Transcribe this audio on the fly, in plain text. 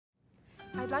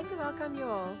I'd like to welcome you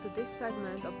all to this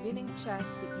segment of Winning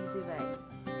Chess the Easy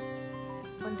Way.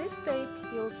 On this tape,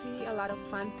 you'll see a lot of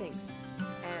fun things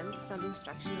and some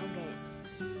instructional games.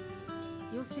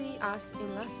 You'll see us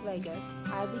in Las Vegas.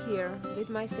 I'll be here with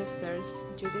my sisters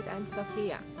Judith and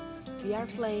Sofia. We are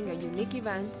playing a unique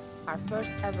event, our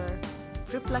first ever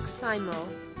Triplex Simul,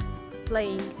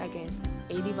 playing against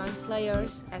 81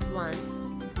 players at once.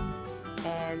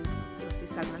 And you'll see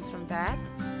segments from that.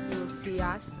 You'll see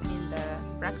us in the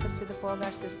Breakfast with the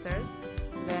Polgar sisters,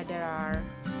 where there are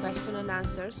question and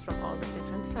answers from all the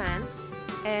different fans,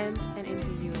 and an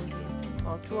interview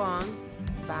with Paul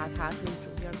about how to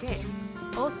improve your game.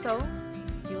 Also,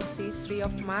 you'll see 3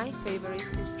 of my favorite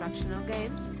instructional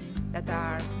games that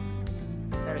are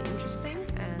very interesting,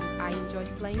 and I enjoy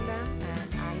playing them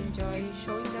and I enjoy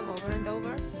showing them over and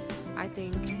over. I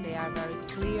think they are very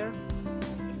clear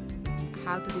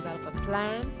how to develop a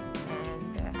plan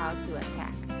and how to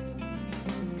attack.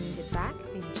 Sit back,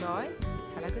 enjoy,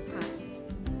 have a good time.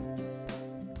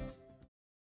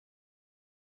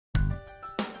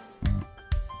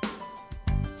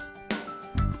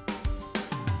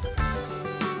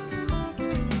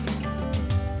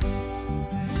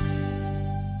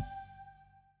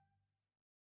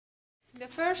 The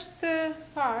first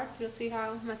part, you'll see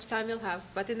how much time we'll have,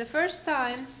 but in the first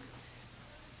time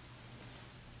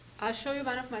I'll show you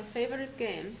one of my favorite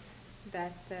games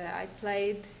that I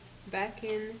played back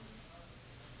in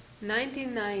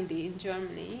 1990 in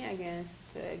Germany against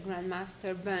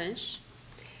Grandmaster bench,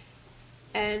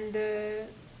 and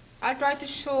I'll try to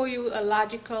show you a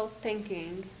logical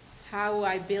thinking, how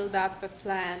I build up a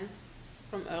plan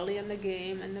from early in the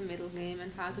game and the middle game,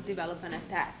 and how to develop an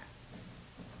attack.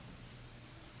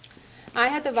 I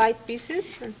had the white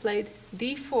pieces and played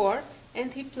d4,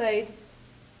 and he played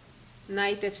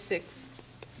knight f6.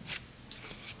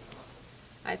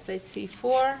 I played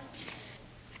c4,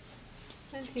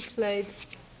 and he played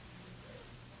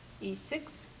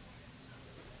e6,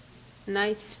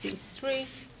 knight c3,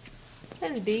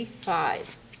 and d5.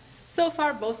 So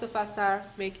far, both of us are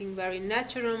making very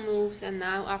natural moves, and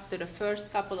now after the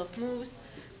first couple of moves,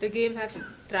 the game has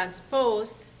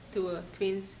transposed to a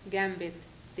queen's gambit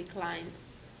declined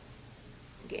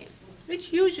game,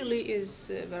 which usually is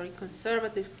a very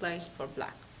conservative play for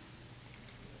black.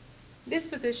 This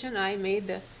position I made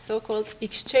the so-called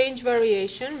exchange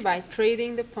variation by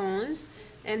trading the pawns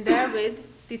and therewith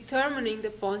determining the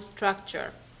pawn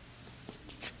structure.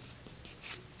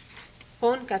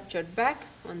 Pawn captured back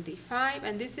on d5,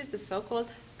 and this is the so-called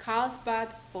Carlsbad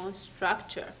pawn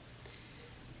structure.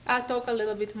 I'll talk a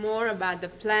little bit more about the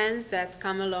plans that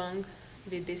come along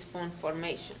with this pawn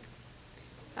formation.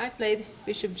 I played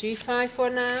bishop g5 for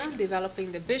now,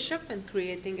 developing the bishop and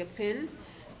creating a pin.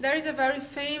 There is a very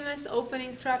famous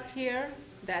opening trap here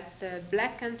that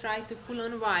black can try to pull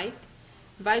on white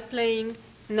by playing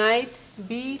knight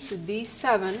b to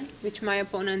d7, which my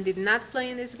opponent did not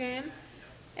play in this game.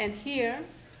 And here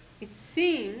it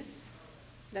seems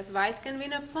that white can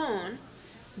win a pawn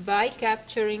by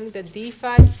capturing the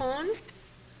d5 pawn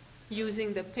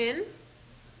using the pin.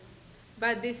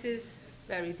 But this is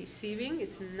very deceiving.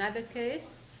 It's not the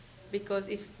case, because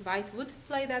if white would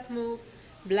play that move,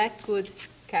 black could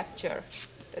capture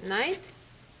the knight.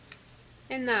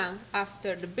 And now,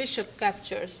 after the bishop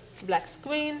captures black's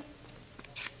queen,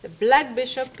 the black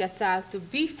bishop gets out to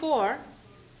b4,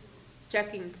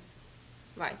 checking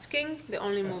white's king. The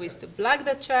only move is to block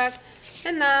the check.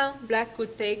 And now black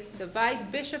could take the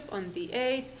white bishop on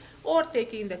d8, or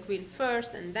taking the queen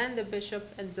first and then the bishop,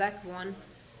 and black won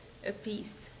a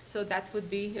piece. So that would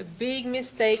be a big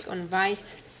mistake on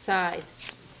white's side.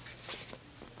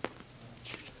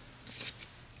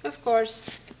 Of course,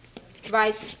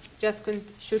 white just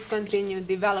should continue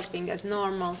developing as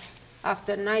normal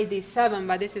after knight d7,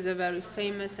 but this is a very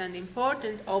famous and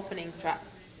important opening trap.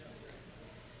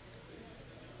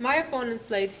 My opponent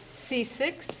played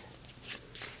c6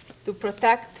 to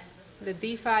protect the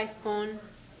d5 pawn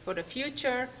for the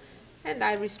future, and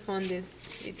I responded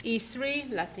with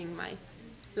e3, letting my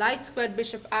light squared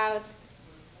bishop out.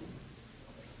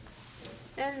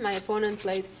 And my opponent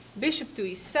played bishop to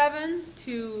e7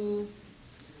 to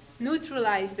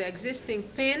neutralize the existing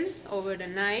pin over the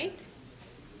knight.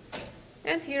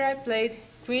 And here I played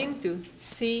queen to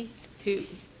c2.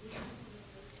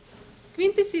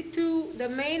 Queen to c2, the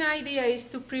main idea is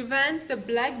to prevent the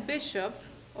black bishop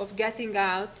of getting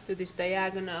out to this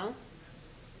diagonal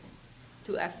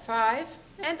to f5,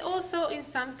 and also in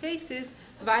some cases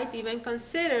white even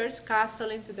considers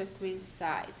castling to the queen's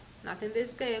side. Not in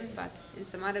this game, but in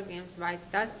some other games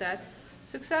white does that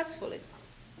successfully.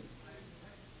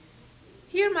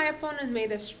 Here my opponent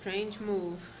made a strange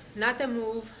move. not a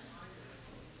move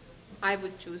I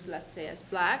would choose, let's say, as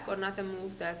black, or not a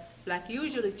move that black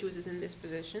usually chooses in this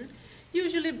position.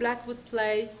 Usually black would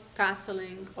play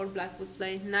castling, or black would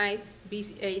play knight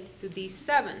b8 to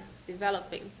d7,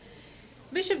 developing.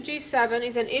 Bishop g7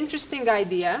 is an interesting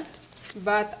idea,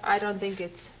 but I don't think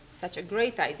it's such a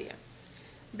great idea.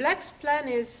 Black's plan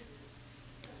is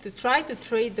to try to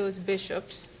trade those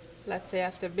bishops, let's say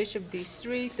after bishop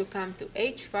d3, to come to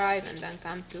h5 and then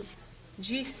come to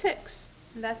g6.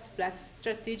 That's black's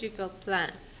strategical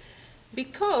plan.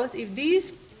 Because if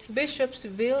these bishops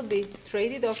will be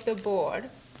traded off the board,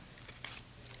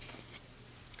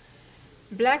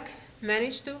 black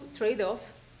managed to trade off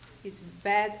his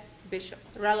bad bishop,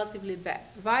 relatively bad.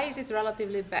 Why is it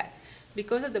relatively bad?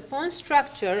 Because of the pawn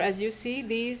structure. As you see,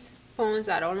 these pawns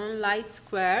are all on light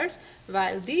squares,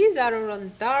 while these are all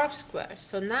on dark squares.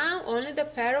 So now only the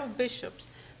pair of bishops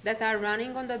that are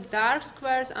running on the dark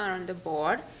squares are on the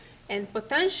board, and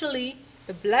potentially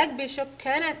the black bishop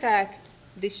can attack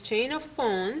this chain of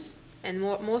pawns, and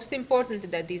most importantly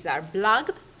that these are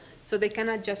blocked, so they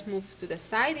cannot just move to the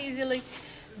side easily,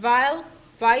 while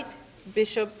white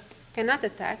bishop cannot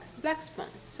attack black's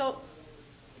pawns. So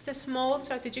it's a small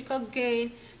strategical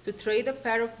gain to trade a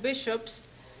pair of bishops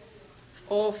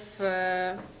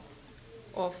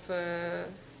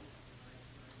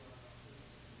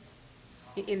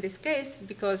in this case,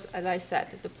 because, as I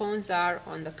said, the pawns are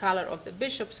on the color of the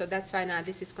bishop, so that's why now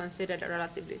this is considered a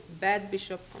relatively bad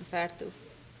bishop compared to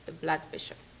the black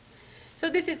bishop. So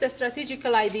this is the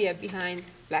strategical idea behind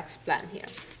black's plan here.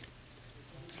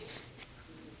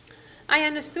 I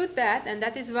understood that, and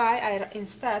that is why I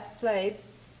instead played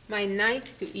my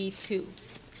knight to e2.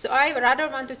 So I rather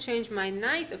want to change my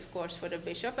knight, of course, for the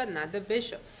bishop, and not the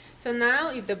bishop. So now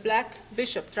if the black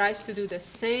bishop tries to do the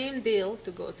same deal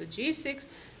to go to g6,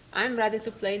 I'm ready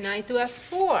to play knight to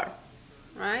f4,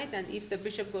 right? And if the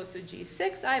bishop goes to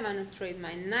g6, I want to trade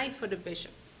my knight for the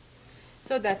bishop.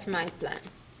 So that's my plan.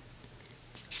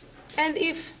 And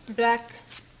if black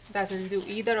doesn't do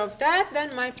either of that,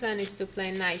 then my plan is to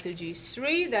play knight to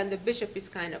g3. Then the bishop is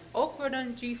kind of awkward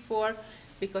on g4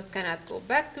 because it cannot go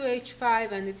back to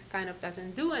h5, and it kind of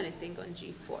doesn't do anything on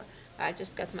g4. I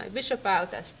just got my bishop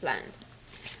out as planned.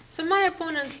 So my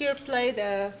opponent here played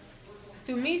a,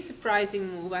 to me, surprising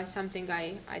move, something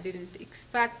I didn't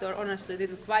expect, or honestly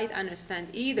didn't quite understand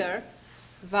either,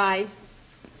 why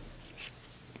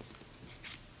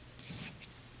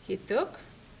he took,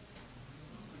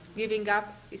 giving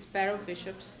up his pair of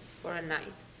bishops for a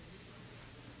knight.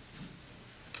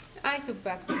 I took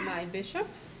back my bishop,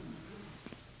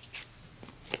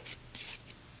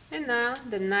 and now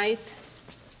the knight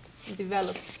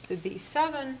developed to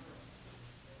d7,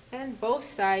 and both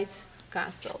sides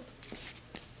castled.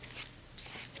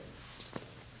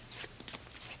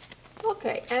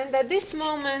 Okay, and at this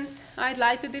moment I'd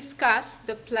like to discuss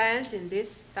the plans in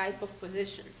this type of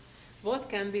position. What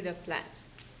can be the plans?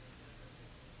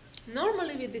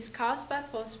 Normally with this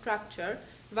Carlsbad pawn structure,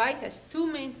 white has two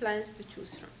main plans to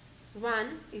choose from.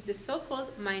 One is the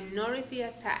so-called minority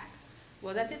attack.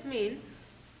 What does it mean?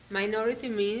 Minority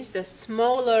means the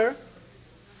smaller,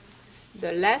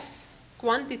 the less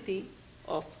quantity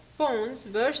of pawns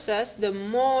versus the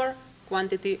more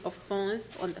quantity of pawns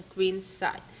on the queen's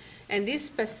side. And this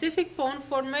specific pawn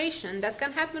formation that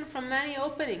can happen from many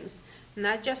openings,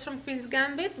 not just from Queen's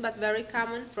Gambit, but very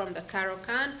common from the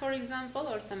Caro-Kann, for example,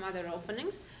 or some other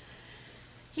openings.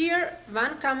 Here,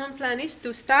 one common plan is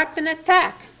to start an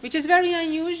attack, which is very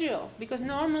unusual, because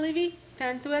normally we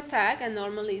tend to attack, and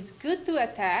normally it's good to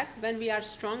attack when we are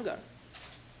stronger.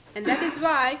 And that is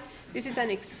why this is an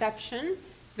exception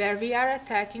where we are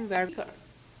attacking very weaker.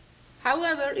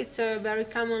 However, it's a very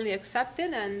commonly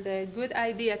accepted and a good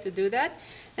idea to do that,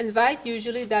 and white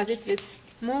usually does it with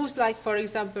moves like, for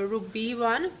example, rook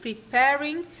b1,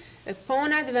 preparing a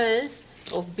pawn advance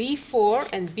of b4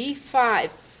 and b5.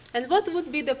 And what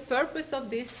would be the purpose of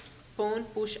this pawn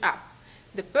push up?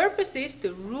 The purpose is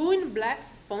to ruin black's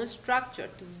pawn structure,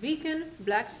 to weaken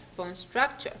black's pawn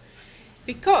structure,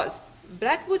 because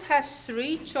black would have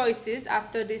three choices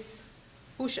after this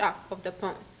push up of the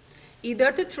pawn.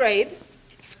 Either to trade,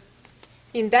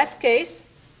 in that case,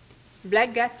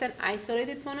 black gets an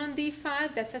isolated pawn on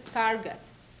d5, that's a target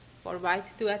for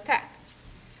white to attack.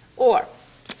 Or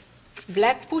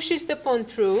black pushes the pawn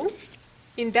through,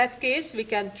 in that case we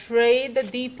can trade the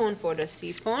d pawn for the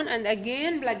c pawn, and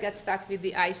again black gets stuck with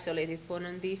the isolated pawn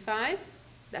on d5,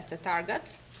 that's a target.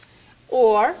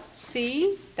 Or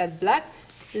C, that black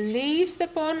leaves the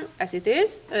pawn as it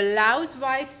is, allows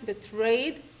white the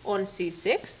trade on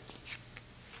c6,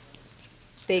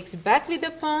 takes back with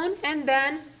the pawn, and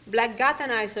then Black got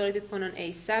an isolated pawn on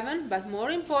a7, but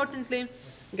more importantly,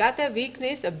 got a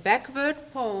weakness, a backward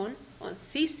pawn on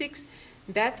c6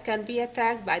 that can be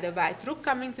attacked by the white rook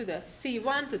coming to the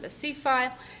c1, to the c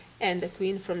file, and the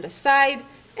queen from the side.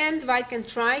 And white can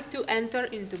try to enter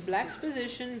into black's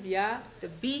position via the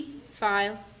b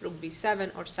file, rook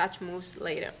b7, or such moves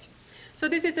later. So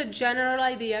this is the general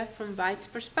idea from white's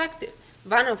perspective.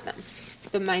 One of them,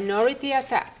 the minority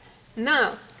attack.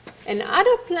 Now,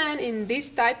 another plan in this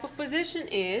type of position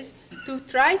is to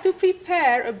try to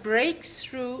prepare a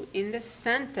breakthrough in the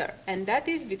center, and that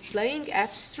is with playing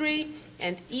f3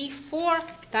 and e4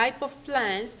 type of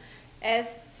plans.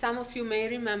 As some of you may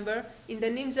remember, in the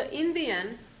Nimzo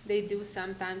Indian, they do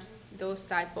sometimes those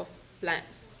type of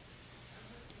plans.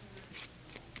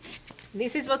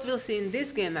 This is what we'll see in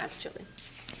this game, actually.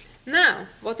 Now,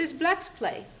 what is black's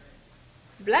play?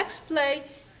 Black's play,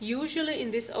 usually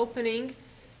in this opening,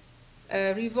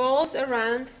 revolves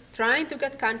around trying to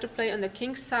get counterplay on the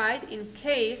king's side in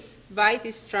case white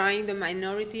is trying the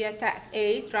minority attack.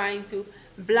 A, trying to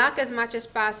block as much as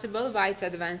possible white's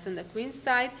advance on the queen's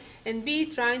side, and B,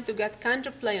 trying to get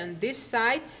counterplay on this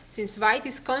side, since white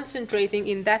is concentrating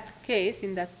in that case,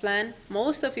 in that plan,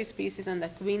 most of his pieces on the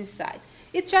queen's side.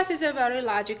 It just is a very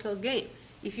logical game.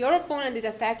 If your opponent is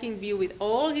attacking you with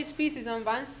all his pieces on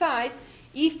one side,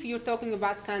 if you're talking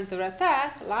about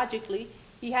counterattack, logically,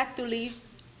 he had to leave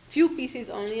few pieces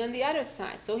only on the other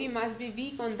side. So he must be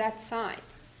weak on that side.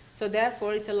 So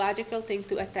therefore, it's a logical thing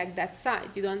to attack that side.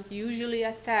 You don't usually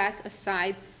attack a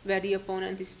side where the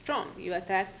opponent is strong. You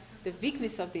attack the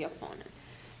weakness of the opponent.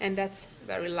 And that's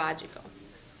very logical.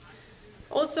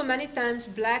 Also, many times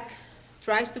black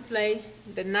tries to play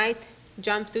the knight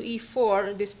jump to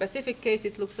e4. In this specific case,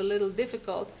 it looks a little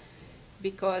difficult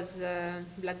because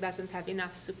black doesn't have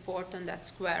enough support on that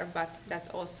square, but that's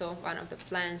also one of the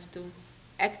plans to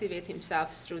activate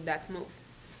himself through that move.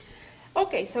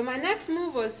 Okay, so my next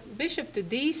move was bishop to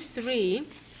d3,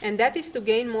 and that is to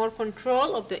gain more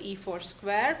control of the e4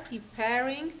 square,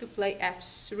 preparing to play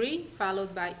f3,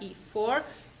 followed by e4,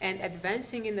 and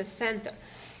advancing in the center.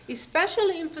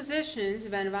 Especially in positions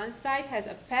when one side has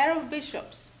a pair of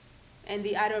bishops and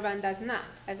the other one does not,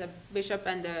 as a bishop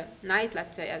and a knight,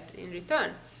 let's say, as in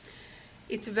return.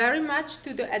 It's very much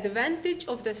to the advantage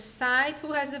of the side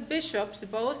who has the bishops,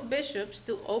 both bishops,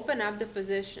 to open up the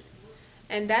position.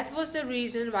 And that was the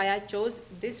reason why I chose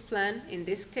this plan in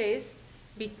this case,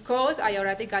 because I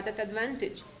already got that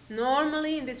advantage.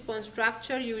 Normally in this pawn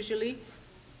structure, usually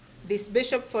this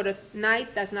bishop for the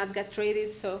knight does not get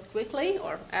traded so quickly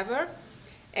or ever.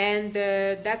 And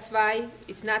that's why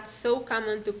it's not so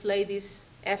common to play this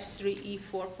f3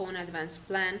 e4 pawn advance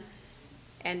plan,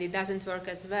 and it doesn't work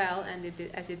as well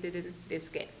as it did in this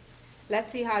game.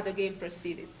 Let's see how the game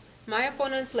proceeded. My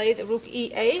opponent played rook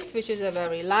e8, which is a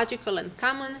very logical and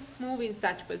common move in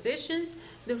such positions.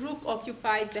 The rook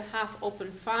occupies the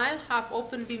half-open file.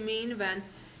 Half-open we mean when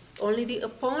only the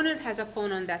opponent has a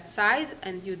pawn on that side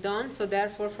and you don't, so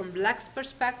therefore from black's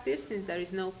perspective, since there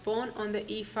is no pawn on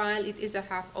the e file, it is a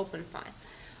half-open file.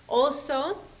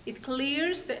 Also, it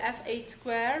clears the f8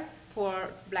 square for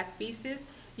black pieces.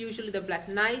 Usually the black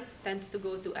knight tends to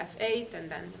go to f8 and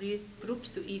then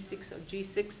regroups to e6 or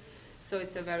g6, so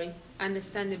it's a very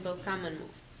understandable common move.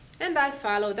 And I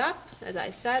followed up, as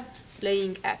I said,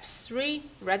 playing f3,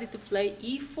 ready to play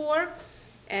e4,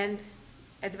 and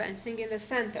advancing in the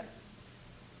center.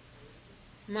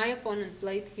 My opponent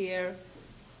played here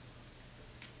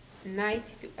knight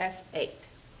to f8.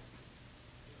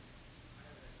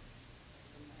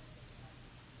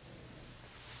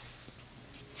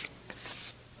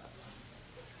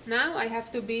 Now I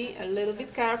have to be a little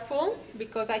bit careful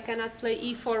because I cannot play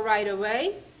e4 right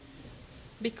away,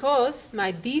 because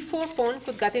my d4 pawn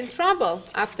could get in trouble.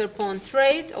 After pawn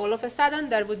trade, all of a sudden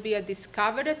there would be a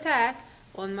discovered attack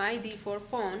on my d4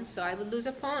 pawn, so I would lose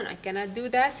a pawn. I cannot do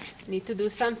that. Need to do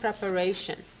some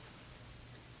preparation.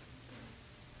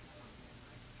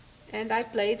 And I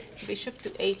played bishop to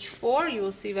h4. You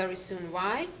will see very soon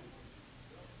why.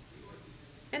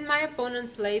 And my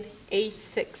opponent played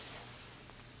a6.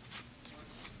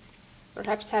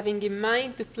 Perhaps having in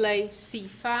mind to play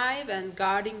c5 and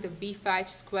guarding the b5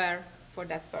 square for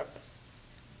that purpose,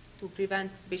 to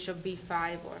prevent bishop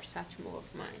b5 or such move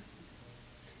of mine.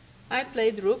 I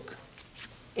played rook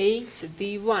a to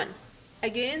d1.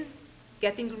 Again,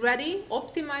 getting ready,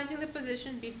 optimizing the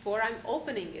position before I'm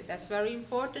opening it. That's very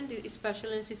important,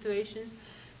 especially in situations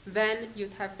when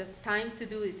you'd have the time to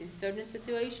do it. In certain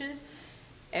situations,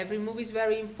 every move is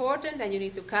very important and you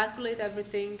need to calculate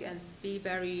everything and be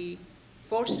very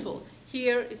forceful.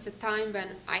 Here it's a time when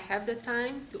I have the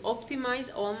time to optimize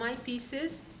all my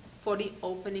pieces for the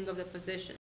opening of the position.